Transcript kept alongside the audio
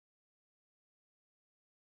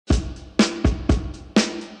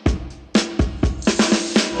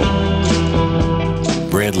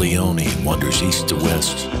Leone wanders east to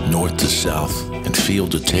west, north to south, and field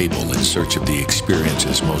to table in search of the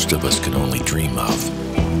experiences most of us can only dream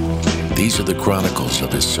of. These are the chronicles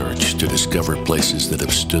of his search to discover places that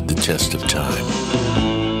have stood the test of time.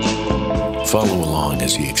 Follow along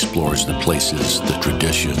as he explores the places, the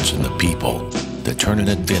traditions, and the people that turn an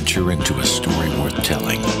adventure into a story worth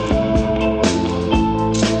telling.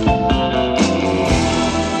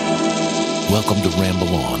 Welcome to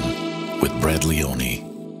Ramble On with Brad Leone.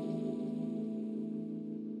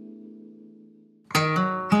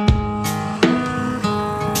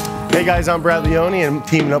 Hey guys, I'm Brad Leone and I'm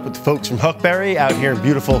teaming up with the folks from Huckberry out here in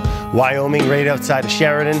beautiful Wyoming, right outside of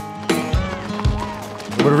Sheridan.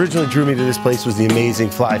 What originally drew me to this place was the amazing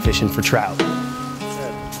fly fishing for trout.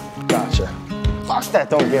 Gotcha. Fuck, that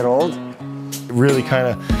don't get old. It really kind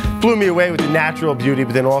of blew me away with the natural beauty,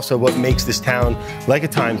 but then also what makes this town like a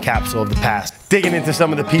time capsule of the past. Digging into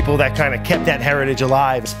some of the people that kind of kept that heritage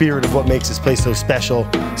alive, the spirit of what makes this place so special,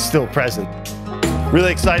 still present.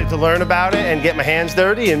 Really excited to learn about it and get my hands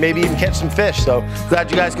dirty and maybe even catch some fish. So glad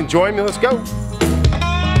you guys can join me. Let's go.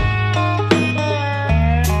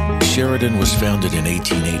 Sheridan was founded in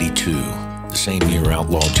 1882, the same year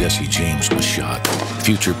outlaw Jesse James was shot.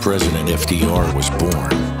 Future President FDR was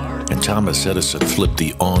born, and Thomas Edison flipped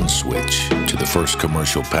the on switch to the first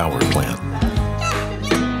commercial power plant.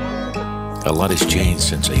 A lot has changed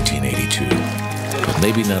since 1882, but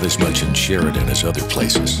maybe not as much in Sheridan as other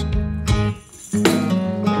places.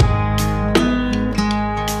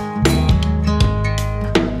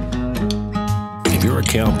 If you're a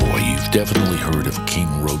cowboy, you've definitely heard of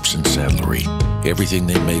King Ropes and Saddlery. Everything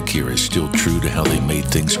they make here is still true to how they made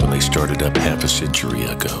things when they started up half a century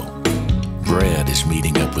ago. Brad is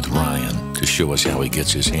meeting up with Ryan to show us how he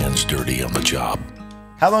gets his hands dirty on the job.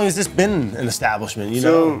 How long has this been an establishment?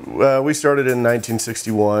 We started in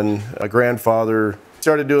 1961. My grandfather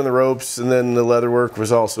started doing the ropes, and then the leather work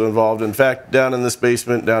was also involved. In fact, down in this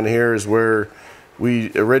basement down here is where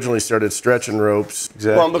we originally started stretching ropes.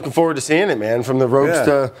 Exactly. Well, I'm looking forward to seeing it, man. From the ropes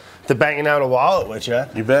to banging out a wallet with you.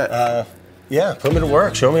 You bet. Yeah, put me to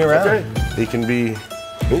work. Show me around. Okay. He can be.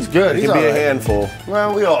 He's good. He can be a handful.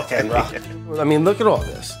 Well, we all can, Rob. I mean, look at all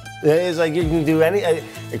this. It's like you can do any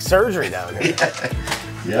like surgery down here.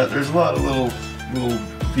 Yeah, there's a lot of little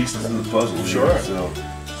pieces of the puzzle. Sure. Here, so.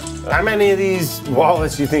 How many of these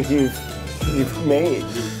wallets do you think you've made?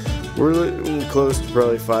 We're close to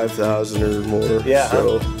probably 5,000 or more. Yeah.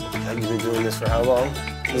 So. Have you been doing this for how long?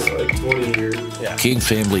 Like 20 years. Yeah. King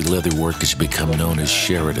family leatherwork has become known as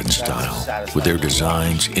Sheridan style, with their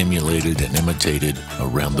designs emulated and imitated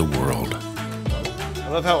around the world. I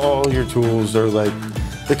love how all your tools are like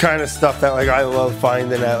the kind of stuff that like I love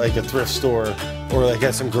finding at like a thrift store or like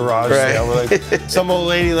at some garage sale. Where, like some old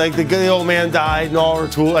lady, like the old man died and all her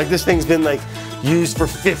tools. Like this thing's been like used for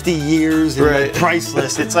 50 years and like,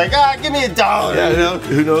 priceless. It's like, give me $1. Yeah, you know?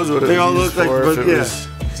 Who knows what they it all look like, for, but yeah.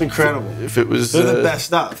 It's incredible. If it was, they're the best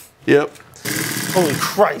stuff. Yep. Holy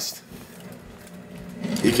Christ!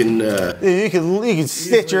 You can. You can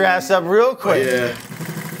stitch your ass up real quick. Yeah.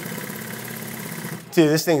 Dude,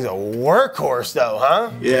 this thing's a workhorse, though,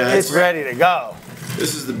 huh? Yeah. It's ready to go.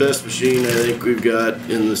 This is the best machine I think we've got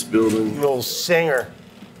in this building. The old Singer.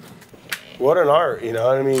 What an art, you know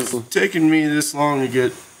what I mean? It's taken me this long to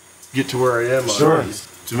get to where I am. Sure.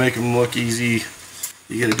 To make them look easy,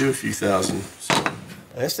 you got to do a few thousand. So.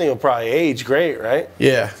 This thing will probably age great, right?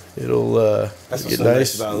 Yeah, it'll get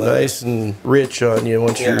nice and rich on you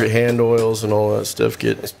once your hand oils and all that stuff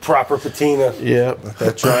get. It's proper patina. Yeah. Let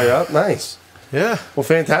that dry up. Nice. Yeah. Well,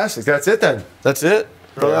 fantastic. That's it then. That's it.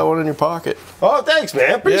 Throw that one in your pocket. Oh, thanks,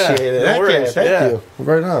 man. Appreciate it. No worries. Thank you.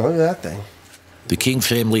 Right on. Look at that thing. The King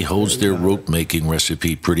family holds their rope-making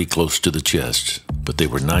recipe pretty close to the chest, but they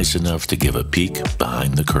were nice enough to give a peek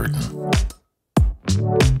behind the curtain.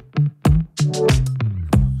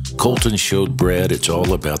 Colton showed Brad it's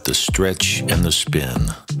all about the stretch and the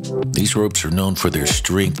spin. These ropes are known for their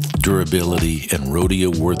strength, durability, and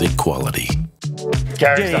rodeo-worthy quality.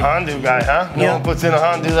 Gary's the Hondu guy, huh? No one puts in a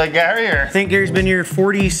Hondu like Gary, or? I think Gary's been here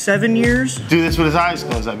 47 years. Do this with his eyes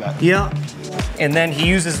closed, I bet. Yeah. And then he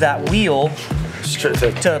uses that wheel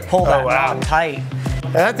to pull that knot tight.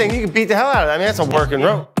 And that thing, you can beat the hell out of it. I mean, that's a working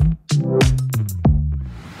rope.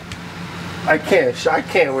 I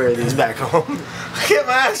can't wear these back home. I get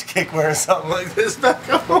my ass kicked wearing something like this back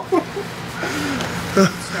home.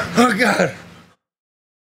 Oh, God.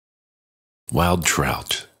 Wild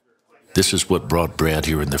trout. This is what brought Brad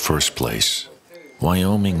here in the first place.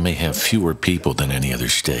 Wyoming may have fewer people than any other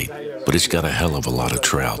state, but it's got a hell of a lot of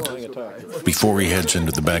trout. Before he heads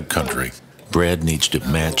into the backcountry, Brad needs to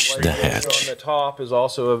match the hatch. On the top is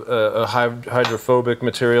also a hydrophobic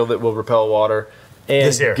material that will repel water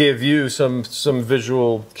and give you some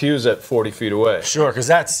visual cues at 40 feet away. Sure, because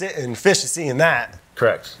that's sitting, fish is seeing that.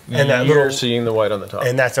 Correct. And that you're seeing the white on the top.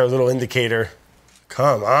 And that's our little indicator.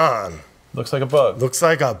 Come on. Looks like a bug. Looks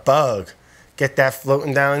like a bug. Get that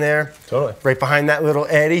floating down there. Totally. Right behind that little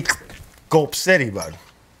eddy. Gulp City, bud.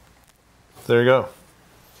 There you go.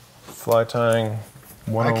 Fly tying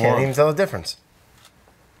 101. I can't even tell the difference.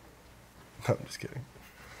 No, I'm just kidding.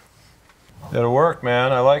 It'll work,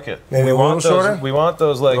 man. I like it. Maybe a little shorter? We want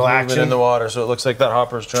those legs moving action. in the water, so it looks like that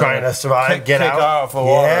hopper's trying to survive, get out. Off of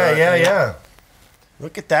water. Yeah.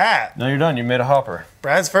 Look at that. Now you're done. You made a hopper.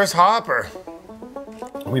 Brad's first hopper.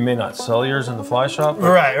 We may not sell yours in the fly shop.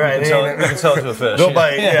 Right. We can sell it to a fish. Go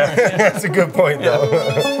bite, yeah. That's a good point,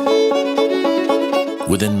 though.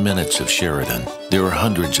 Within minutes of Sheridan, there are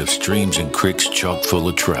hundreds of streams and creeks chock full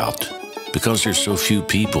of trout. Because there's so few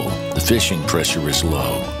people, the fishing pressure is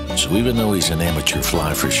low. So even though he's an amateur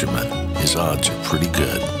fly fisherman, his odds are pretty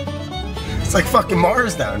good. It's like fucking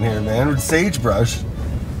Mars down here, man, with sagebrush.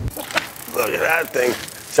 Look at that thing.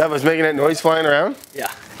 Is that what's making that noise flying around? Yeah,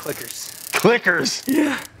 clickers. Clickers?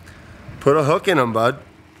 Yeah. Put a hook in them, bud.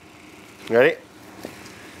 Ready?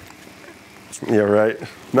 Yeah, right.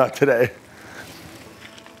 Not today.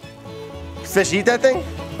 Fish eat that thing?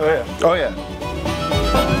 Oh, yeah. Oh, yeah.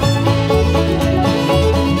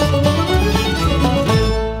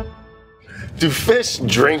 Do fish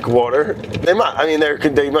drink water? They must. I mean,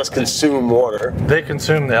 they must consume water. They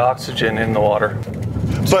consume the oxygen in the water.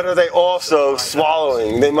 But are they also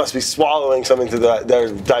swallowing? They must be swallowing something to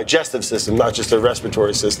their digestive system, not just their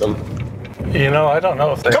respiratory system. You know, I don't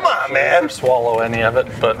know if they Come on, man. swallow any of it,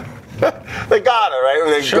 but they gotta, right?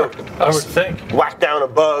 When they sure, go, I would think. Whack down a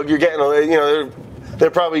bug. You're getting, you know,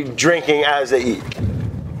 they're probably drinking as they eat.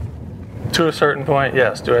 To a certain point,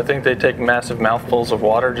 yes. Do I think they take massive mouthfuls of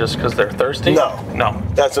water just because they're thirsty? No. No.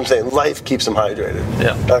 That's what I'm saying. Life keeps them hydrated.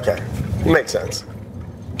 Yeah. Okay. Makes sense.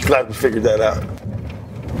 Glad we figured that out.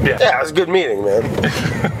 Yeah. Yeah, it was a good meeting, man.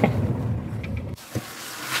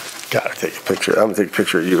 Gotta take a picture. I'm gonna take a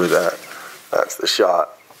picture of you with that. That's the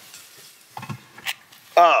shot.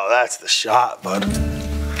 Oh, that's the shot, bud.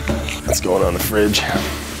 That's going on the fridge.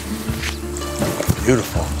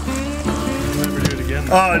 Beautiful. Never do it again.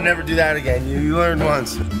 Oh, never do that again. You learned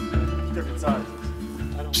once. Different sizes.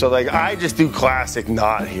 So like I just do classic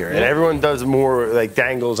knot here, and everyone does more like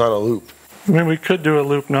dangles on a loop. I mean, we could do a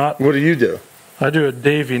loop knot. What do you do? I do a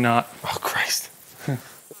Davy knot. Oh Christ!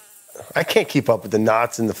 I can't keep up with the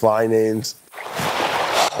knots and the fly names.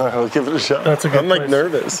 All right, we'll give it a shot. That's a good I'm like place.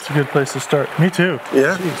 nervous. It's a good place to start. Me too.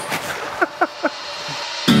 Yeah.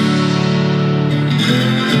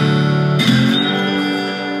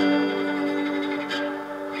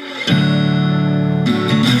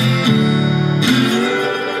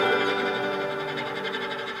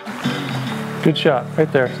 Good shot,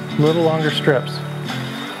 right there. A little longer strips.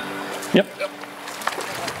 Yep.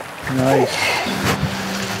 Nice.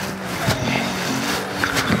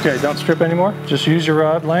 Okay, don't strip anymore. Just use your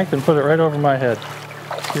rod length and put it right over my head.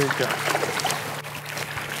 Here you go.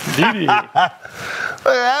 Dee-dee. Look at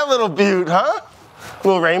that little beaut, huh?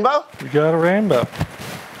 Little rainbow? You got a rainbow.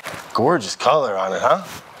 Gorgeous color on it, huh?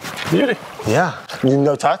 Beauty. Yeah.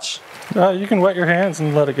 No touch? You can wet your hands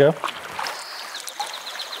and let it go.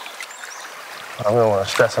 I don't want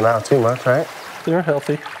to stress them out too much, right? They're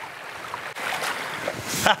healthy.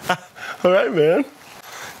 All right, man.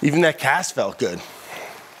 Even that cast felt good.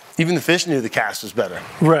 Even the fish knew the cast was better.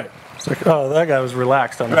 Right. It's like, oh, that guy was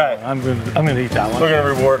relaxed on that one. I'm gonna eat that one. We're gonna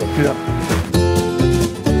reward him. Yeah.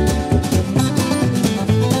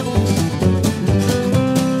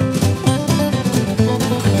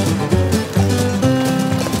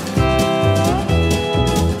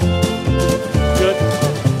 Good.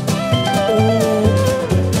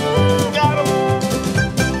 Got him.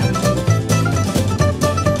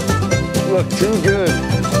 Look too good.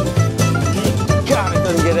 God, it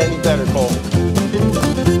doesn't get any better, Cole.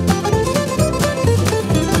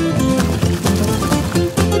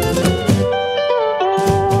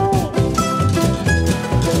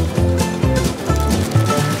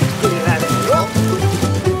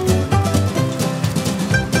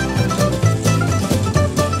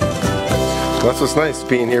 That's what's nice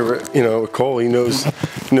being here, you know, with Cole. He knows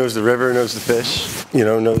the river, knows the fish, you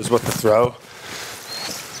know, knows what to throw.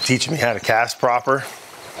 Teaching me how to cast proper.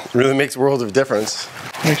 It really makes a world of difference.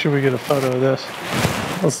 Make sure we get a photo of this.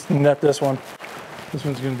 Let's net this one. This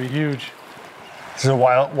one's gonna be huge. This is a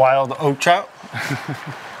wild oak trout.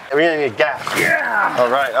 We're gonna need gas. Yeah! All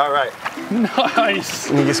right. Nice.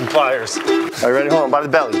 Let me get some pliers. All right, ready? Hold on, by the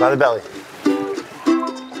belly.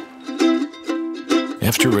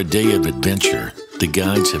 After a day of adventure, the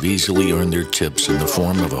guides have easily earned their tips in the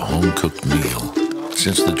form of a home-cooked meal.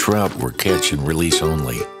 Since the trout were catch and release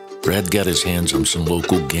only, Brad got his hands on some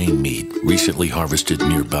local game meat recently harvested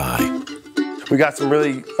nearby. We got some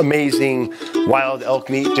really amazing wild elk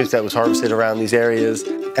meat just that was harvested around these areas.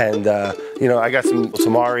 And, you know, I got some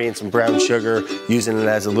tamari and some brown sugar, using it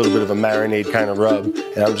as a little bit of a marinade kind of rub.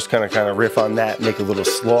 And I'm just gonna kind of riff on that, make a little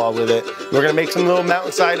slaw with it. We're gonna make some little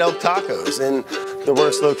mountainside elk tacos in the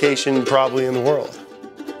worst location probably in the world.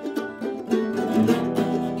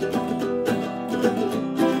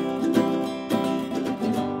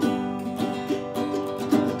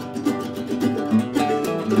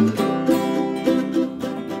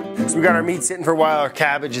 We got our meat sitting for a while, our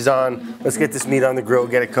cabbage is on. Let's get this meat on the grill,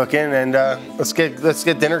 get it cooking, and let's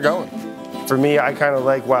get dinner going. For me, I kind of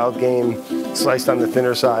like wild game sliced on the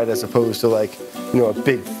thinner side as opposed to like, you know, a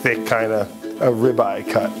big, thick kind of a ribeye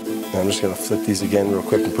cut. And I'm just gonna flip these again real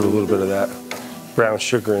quick and put a little bit of that brown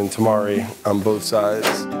sugar and tamari on both sides.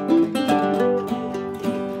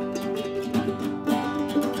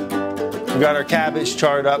 We got our cabbage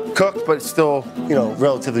charred up, cooked, but still, you know,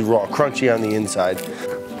 relatively raw, crunchy on the inside.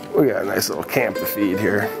 We got a nice little camp to feed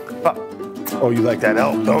here. Oh, you like that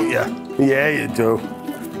elk, don't you? Yeah, you do.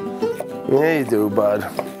 Yeah, you do, bud.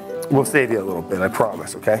 We'll save you a little bit, I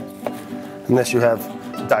promise, okay? Unless you have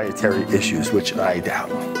dietary issues, which I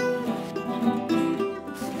doubt.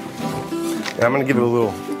 And I'm gonna give it a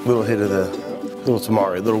little hit of the little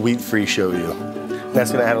tamari, a little wheat-free shoyu.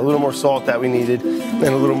 That's gonna add a little more salt that we needed, and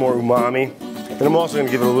a little more umami. And I'm also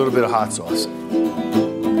gonna give it a little bit of hot sauce.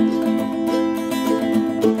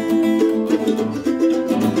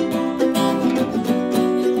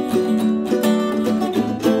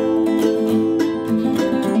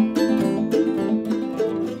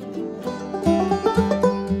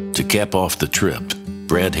 To cap off the trip,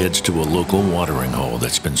 Brad heads to a local watering hole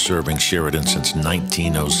that's been serving Sheridan since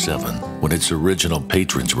 1907, when its original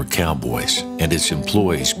patrons were cowboys and its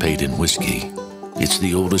employees paid in whiskey. It's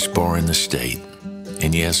the oldest bar in the state,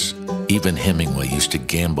 and yes, even Hemingway used to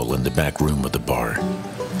gamble in the back room of the bar.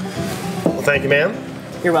 Well, thank you, ma'am.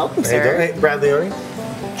 You're welcome, sir. Hey, Brad Leone.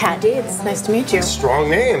 Cat Deeds, nice to meet you. Strong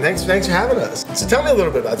name. Thanks for having us. So tell me a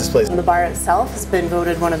little bit about this place. The bar itself has been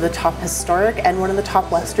voted one of the top historic and one of the top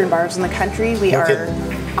Western bars in the country. We are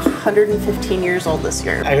 115 years old this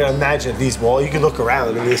year. I can imagine these walls, you can look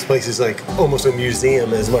around and this place is like almost a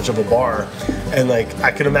museum as much of a bar. And like,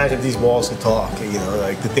 I can imagine these walls can talk, you know,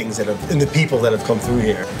 like the things that have, and the people that have come through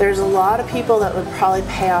here. There's a lot of people that would probably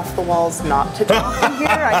pay off the walls not to talk in here,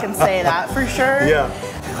 I can say that for sure. Yeah.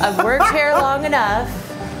 I've worked here long enough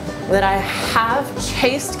that I have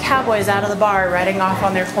chased cowboys out of the bar riding off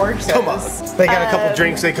on their horses. Come on, they got a couple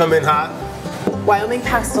drinks, they come in hot. Wyoming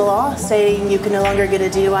passed a law saying you can no longer get a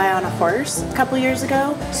DUI on a horse a couple years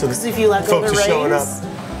ago. So if you let go of the reins,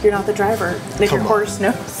 you're not the driver. And if your horse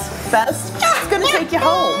knows best, it's gonna take you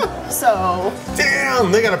home. So. Damn,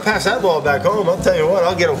 they gotta pass that ball back home. I'll tell you what,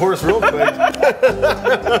 I'll get a horse real quick.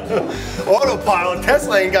 Autopilot,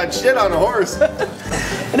 Tesla ain't got shit on a horse.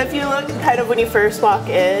 And if you look kind of when you first walk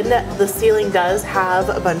in, the ceiling does have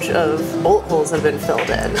a bunch of bullet holes that have been filled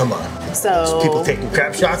in. Come on. So people taking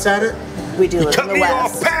crap shots at it? We do live in the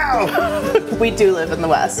West. Pow! We do live in the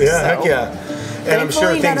West. Yeah, so. Heck yeah. And I'm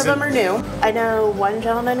sure none of them are new. I know one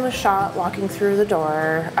gentleman was shot walking through the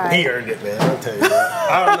door. He earned it, man. I'll tell you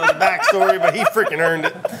that. I don't know the backstory, but he freaking earned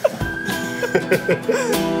it.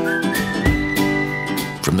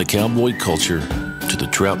 From the cowboy culture to the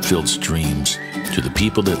trout-filled streams to the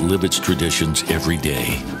people that live its traditions every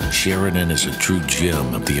day, Sheridan is a true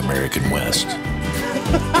gem of the American West.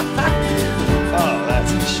 Oh,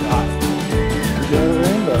 that's a shot.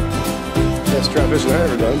 Best trout fishing I've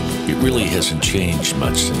ever done. It really hasn't changed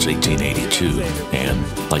much since 1882, and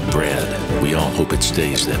like Brad, we all hope it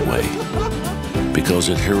stays that way. Because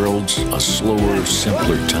it heralds a slower,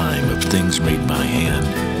 simpler time of things made by hand,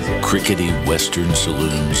 crickety western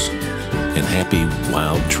saloons, and happy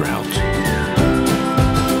wild trout.